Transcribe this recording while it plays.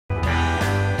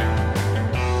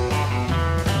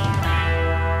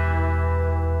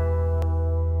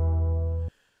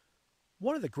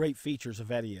one of the great features of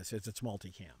EDIUS is its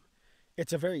multicam.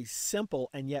 It's a very simple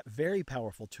and yet very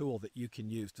powerful tool that you can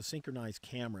use to synchronize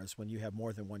cameras when you have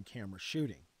more than one camera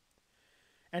shooting.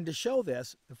 And to show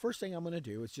this, the first thing I'm going to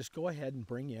do is just go ahead and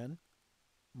bring in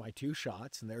my two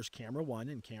shots, and there's camera 1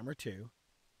 and camera 2.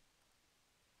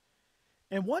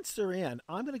 And once they're in,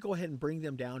 I'm going to go ahead and bring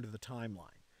them down to the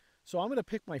timeline. So I'm going to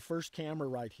pick my first camera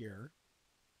right here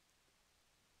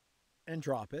and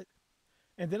drop it.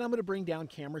 And then I'm going to bring down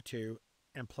camera 2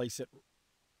 and place it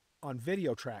on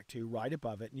video track 2 right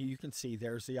above it. And you can see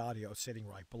there's the audio sitting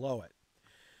right below it.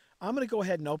 I'm going to go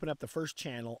ahead and open up the first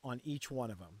channel on each one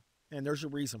of them. And there's a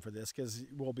reason for this because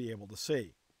we'll be able to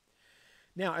see.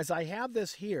 Now, as I have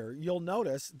this here, you'll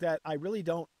notice that I really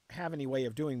don't have any way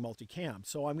of doing multicam.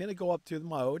 So I'm going to go up to the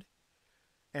mode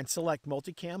and select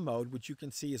MultiCam Mode, which you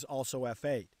can see is also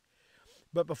F8.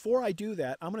 But before I do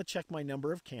that, I'm going to check my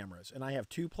number of cameras. And I have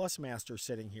 2 plus master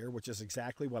sitting here, which is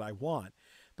exactly what I want.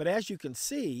 But as you can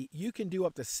see, you can do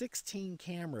up to 16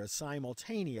 cameras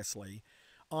simultaneously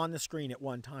on the screen at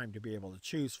one time to be able to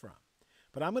choose from.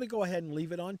 But I'm going to go ahead and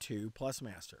leave it on 2 plus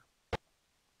master.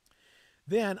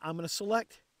 Then I'm going to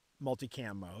select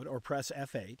multicam mode or press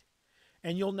F8.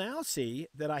 And you'll now see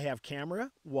that I have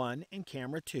camera 1 and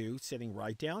camera 2 sitting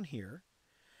right down here.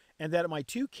 And that my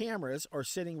 2 cameras are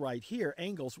sitting right here,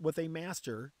 angles with a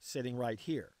master sitting right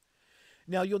here.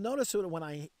 Now you'll notice that when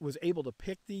I was able to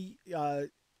pick the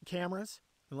cameras,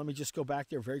 and let me just go back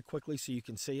there very quickly so you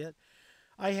can see it,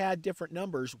 I had different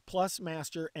numbers, plus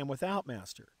master and without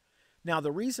master. Now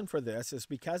the reason for this is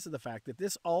because of the fact that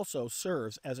this also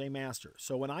serves as a master.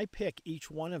 So when I pick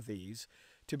each one of these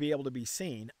to be able to be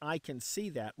seen, I can see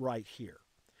that right here.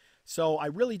 So I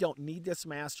really don't need this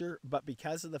master, but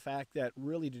because of the fact that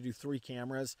really to do 3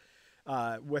 cameras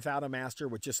without a master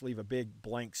would just leave a big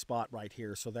blank spot right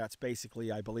here. So that's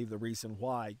basically, I believe, the reason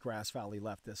why Grass Valley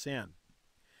left this in.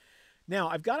 Now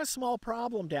I've got a small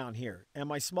problem down here, and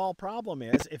my small problem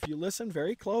is, if you listen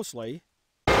very closely,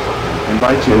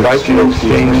 invite you to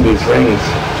exchange these rings.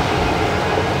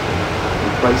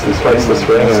 Place this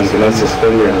ring on Vanessa's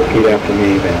finger and repeat after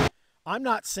me, man. I'm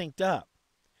not synced up.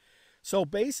 So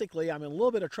basically, I'm in a little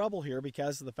bit of trouble here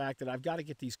because of the fact that I've got to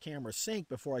get these cameras synced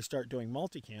before I start doing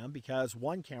multicam, because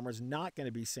one camera is not going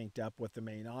to be synced up with the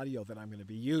main audio that I'm going to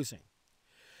be using.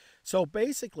 So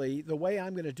basically, the way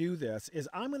I'm going to do this is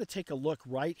I'm going to take a look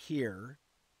right here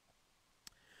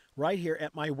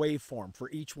at my waveform for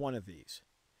each one of these.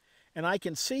 And I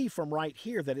can see from right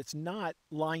here that it's not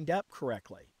lined up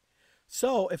correctly.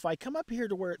 So if I come up here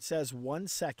to where it says 1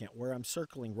 second, where I'm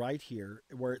circling right here,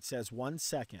 where it says 1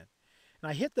 second, and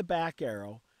I hit the back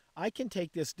arrow, I can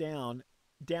take this down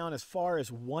as far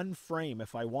as 1 frame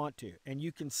if I want to. And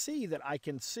you can see that I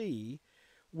can see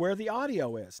where the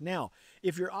audio is. Now,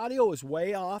 if your audio is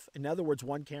way off, in other words,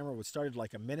 one camera was started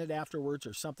like a minute afterwards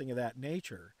or something of that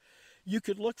nature, you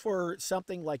could look for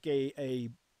something like the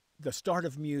start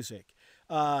of music,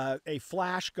 a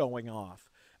flash going off,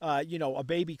 you know, a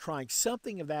baby crying,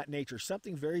 something of that nature,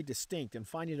 something very distinct, and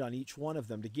find it on each one of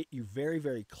them to get you very,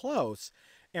 very close.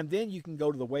 And then you can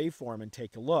go to the waveform and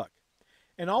take a look.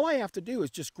 And all I have to do is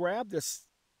just grab this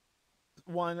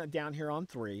one down here on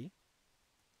 3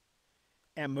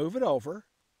 and move it over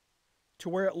to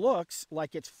where it looks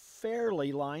like it's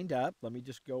fairly lined up. Let me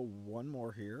just go one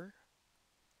more here.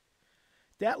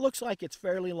 That looks like it's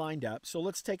fairly lined up, so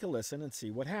let's take a listen and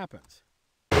see what happens.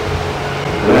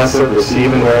 Vanessa,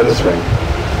 receive and wear this ring.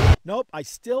 Nope, I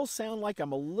still sound like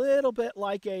I'm a little bit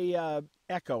like a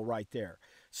echo right there.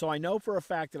 So I know for a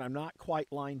fact that I'm not quite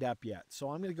lined up yet. So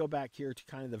I'm going to go back here to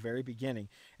kind of the very beginning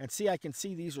and see, I can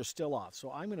see these are still off.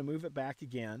 So I'm going to move it back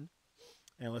again,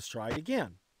 and let's try it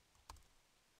again.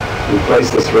 You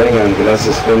place this ring on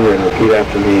Vanessa's finger and repeat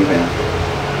after me,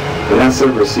 man. Vanessa,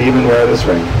 receive and wear this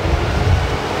ring.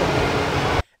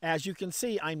 As you can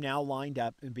see, I'm now lined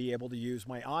up and be able to use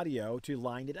my audio to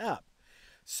line it up.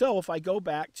 So if I go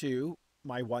back to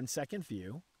my 1 second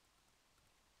view,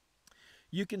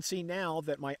 you can see now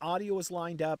that my audio is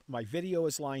lined up, my video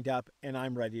is lined up, and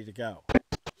I'm ready to go.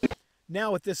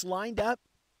 Now with this lined up,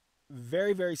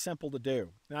 very, very simple to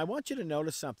do. And I want you to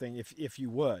notice something, if you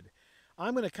would.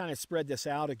 I'm going to kind of spread this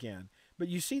out again. But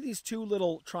you see these 2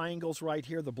 little triangles right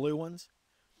here, the blue ones?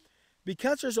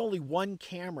 Because there's only 1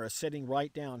 camera sitting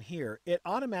right down here, it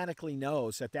automatically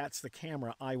knows that that's the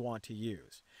camera I want to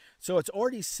use. So it's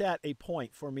already set a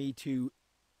point for me to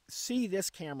see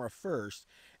this camera first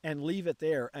and leave it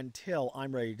there until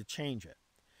I'm ready to change it.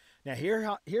 Now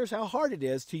here's how hard it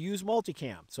is to use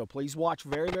multicam. So please watch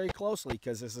very, very closely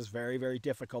because this is very, very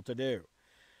difficult to do.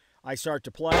 I start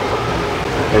to play.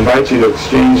 I invite you to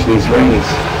exchange these rings.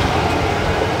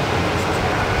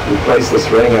 You place this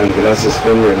ring on Vanessa's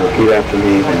finger and repeat after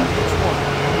me, man.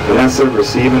 Vanessa,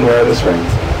 receive and wear this ring.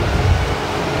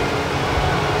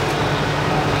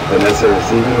 Vanessa,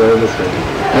 receive and wear this ring.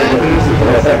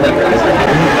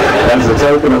 As a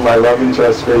token of my love and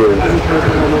trust for you,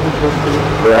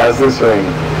 for as this ring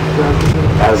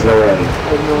has no end,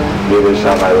 neither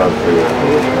shall my love for you.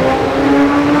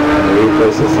 And you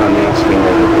place this on the next finger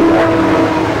and repeat after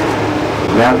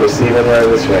me. Now receive and wear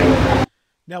this ring.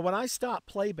 Now, when I stop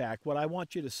playback, what I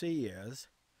want you to see is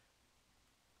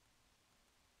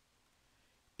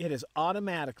it has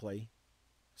automatically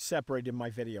separated my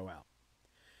video out.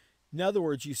 In other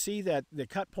words, you see that the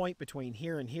cut point between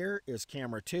here and here is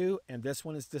camera 2, and this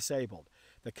one is disabled.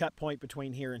 The cut point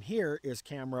between here and here is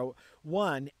camera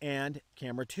 1, and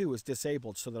camera 2 is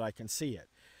disabled so that I can see it.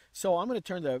 So I'm going to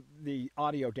turn the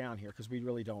audio down here because we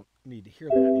really don't need to hear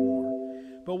that anymore.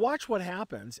 But watch what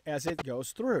happens as it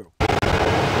goes through.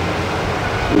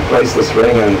 You place this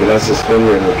ring on Vanessa's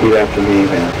finger and repeat after me,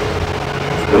 man.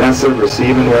 Vanessa,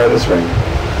 receive and wear this ring.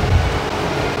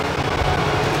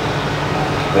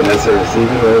 Vanessa, receive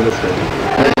and wear this ring.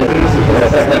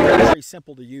 It's very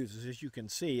simple to use. As you can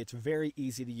see, it's very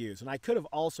easy to use. And I could have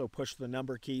also pushed the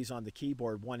number keys on the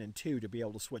keyboard 1 and 2 to be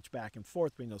able to switch back and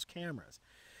forth between those cameras.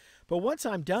 But once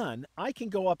I'm done, I can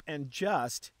go up and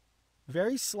adjust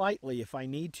very slightly, if I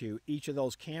need to, each of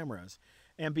those cameras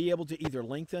and be able to either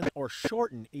lengthen or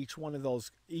shorten each one of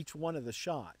the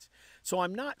shots. So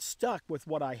I'm not stuck with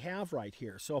what I have right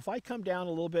here. So if I come down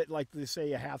a little bit, like they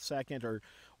say a half second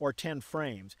or 10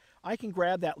 frames, I can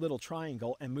grab that little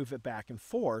triangle and move it back and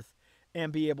forth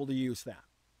and be able to use that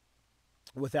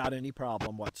without any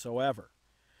problem whatsoever.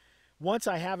 Once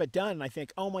I have it done and I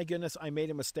think, oh my goodness, I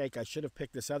made a mistake, I should have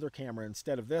picked this other camera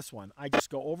instead of this one, I just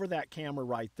go over that camera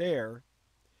right there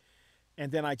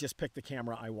and then I just pick the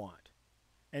camera I want.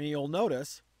 And you'll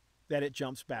notice that it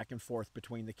jumps back and forth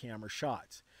between the camera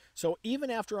shots. So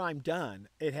even after I'm done,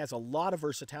 it has a lot of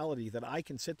versatility that I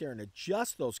can sit there and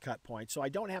adjust those cut points so I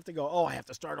don't have to go, oh, I have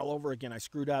to start all over again, I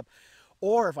screwed up.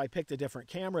 Or if I picked a different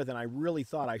camera than I really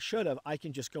thought I should have, I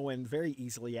can just go in very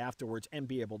easily afterwards and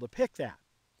be able to pick that.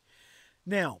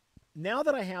 Now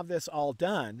that I have this all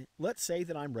done, let's say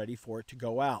that I'm ready for it to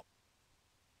go out.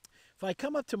 If I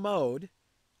come up to mode,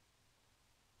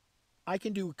 I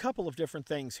can do a couple of different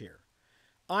things here.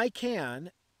 I can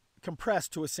compress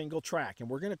to a single track, and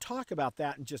we're going to talk about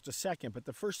that in just a second, but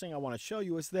the first thing I want to show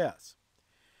you is this.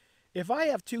 If I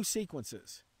have two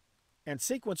sequences, and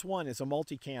sequence 1 is a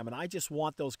multicam, and I just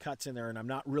want those cuts in there, and I'm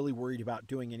not really worried about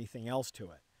doing anything else to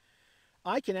it,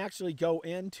 I can actually go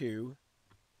into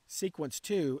sequence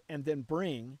 2 and then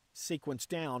bring sequence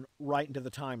down right into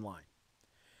the timeline.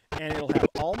 And it'll have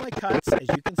all my cuts, as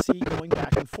you can see, going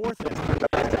back and forth.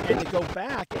 And to go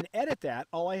back and edit that,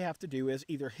 all I have to do is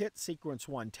either hit sequence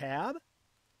 1 tab,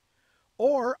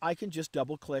 or I can just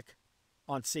double click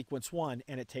on sequence 1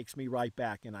 and it takes me right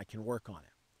back and I can work on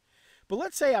it. But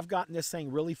let's say I've gotten this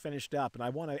thing really finished up and I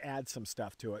want to add some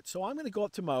stuff to it. So I'm going to go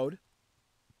up to mode.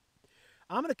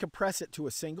 I'm going to compress it to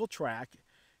a single track,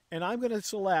 and I'm going to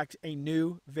select a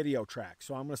new video track.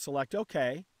 So I'm going to select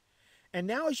OK. And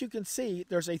now, as you can see,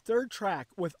 there's a third track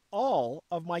with all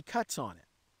of my cuts on it.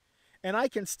 And I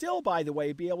can still, by the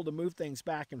way, be able to move things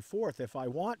back and forth if I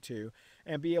want to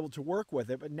and be able to work with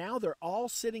it. But now they're all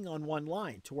sitting on one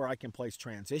line to where I can place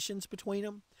transitions between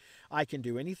them. I can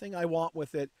do anything I want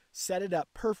with it, set it up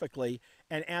perfectly.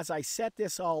 And as I set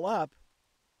this all up,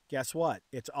 guess what?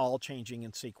 It's all changing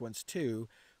in sequence 2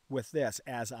 with this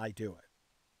as I do it.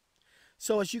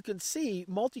 So as you can see,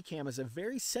 multicam is a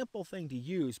very simple thing to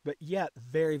use, but yet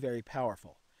very, very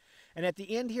powerful. And at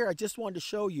the end here, I just wanted to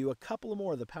show you a couple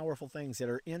more of the powerful things that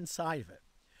are inside of it.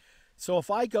 So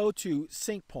if I go to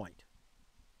sync point,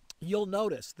 you'll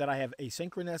notice that I have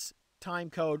asynchronous time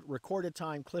code, recorded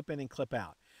time, clip in and clip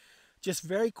out. Just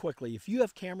very quickly, if you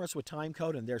have cameras with time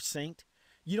code and they're synced,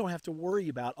 you don't have to worry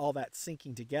about all that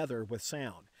syncing together with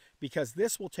sound, because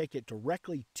this will take it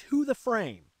directly to the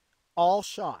frame, all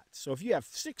shots. So if you have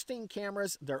 16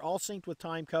 cameras, they're all synced with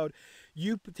time code,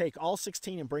 you take all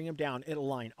 16 and bring them down, it'll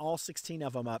line all 16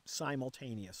 of them up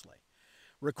simultaneously.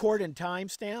 Record and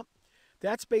timestamp,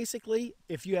 that's basically,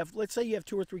 if you have, let's say you have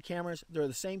 2 or 3 cameras, they're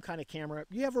the same kind of camera,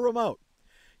 you have a remote.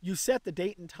 You set the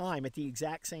date and time at the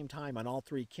exact same time on all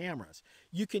 3 cameras.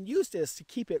 You can use this to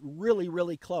keep it really,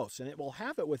 really close, and it will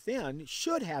have it within,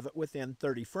 should have it within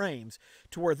 30 frames,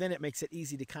 to where then it makes it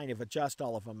easy to kind of adjust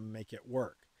all of them and make it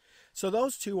work. So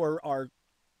those two are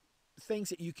things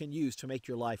that you can use to make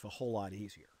your life a whole lot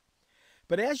easier.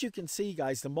 But as you can see,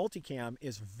 guys, the multicam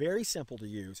is very simple to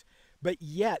use, but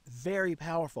yet very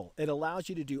powerful. It allows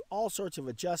you to do all sorts of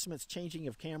adjustments, changing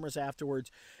of cameras afterwards,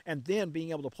 and then being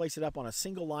able to place it up on a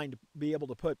single line to be able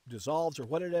to put dissolves or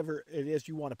whatever it is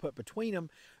you want to put between them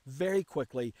very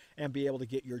quickly and be able to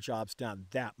get your jobs done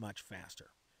that much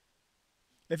faster.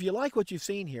 If you like what you've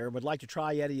seen here and would like to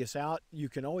try EDIUS out, you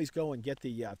can always go and get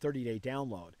the 30-day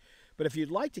download. But if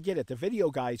you'd like to get it, the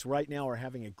video guys right now are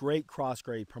having a great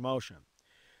cross-grade promotion.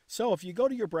 So if you go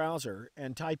to your browser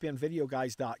and type in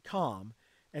videoguys.com,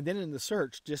 and then in the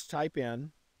search, just type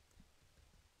in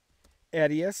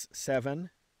EDIUS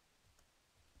 7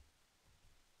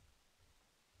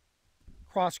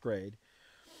 cross-grade,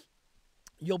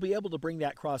 you'll be able to bring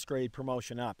that cross-grade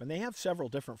promotion up. And they have several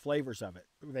different flavors of it.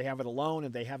 They have it alone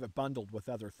and they have it bundled with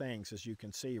other things, as you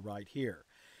can see right here.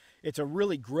 It's a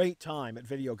really great time at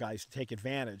Video Guys to take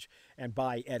advantage and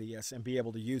buy EDIUS and be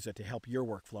able to use it to help your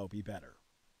workflow be better.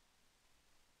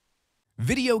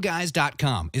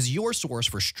 Videoguys.com is your source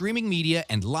for streaming media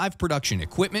and live production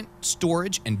equipment,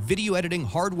 storage, and video editing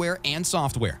hardware and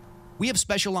software. We have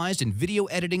specialized in video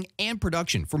editing and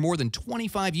production for more than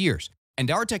 25 years, and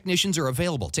our technicians are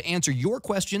available to answer your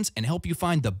questions and help you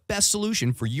find the best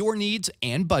solution for your needs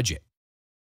and budget.